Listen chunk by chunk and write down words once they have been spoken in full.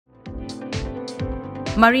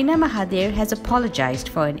Marina Mahathir has apologized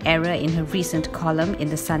for an error in her recent column in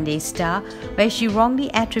the Sunday Star, where she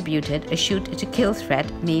wrongly attributed a shoot-to-kill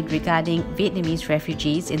threat made regarding Vietnamese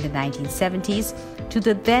refugees in the 1970s to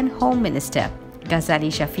the then Home Minister,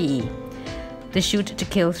 Ghazali Shafie. The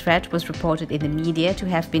shoot-to-kill threat was reported in the media to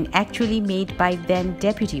have been actually made by then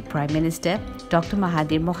Deputy Prime Minister Dr.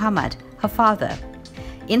 Mahathir Mohamad, her father.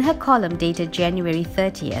 In her column dated January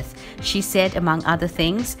 30th, she said, among other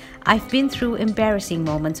things, "I've been through embarrassing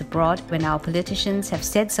moments abroad when our politicians have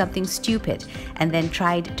said something stupid and then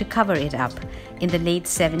tried to cover it up. In the late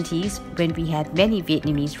 70s, when we had many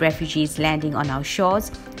Vietnamese refugees landing on our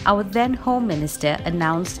shores, our then Home Minister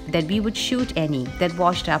announced that we would shoot any that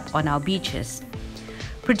washed up on our beaches."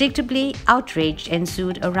 Predictably, outrage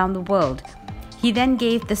ensued around the world. He then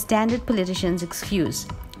gave the standard politician's excuse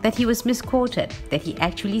that he was misquoted, that he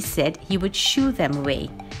actually said he would shoo them away.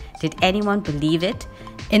 Did anyone believe it?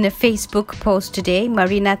 In a Facebook post today,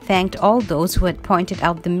 Marina thanked all those who had pointed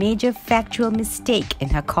out the major factual mistake in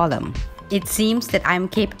her column. "It seems that I am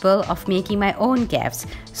capable of making my own gaffes,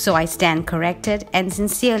 so I stand corrected and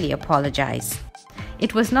sincerely apologize.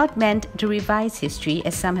 It was not meant to revise history,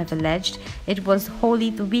 as some have alleged. It was wholly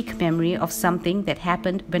the weak memory of something that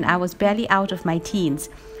happened when I was barely out of my teens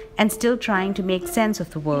and still trying to make sense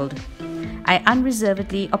of the world. I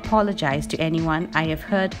unreservedly apologize to anyone I have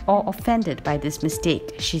hurt or offended by this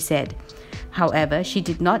mistake," she said. However, she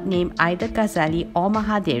did not name either Ghazali or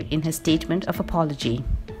Mahathir in her statement of apology.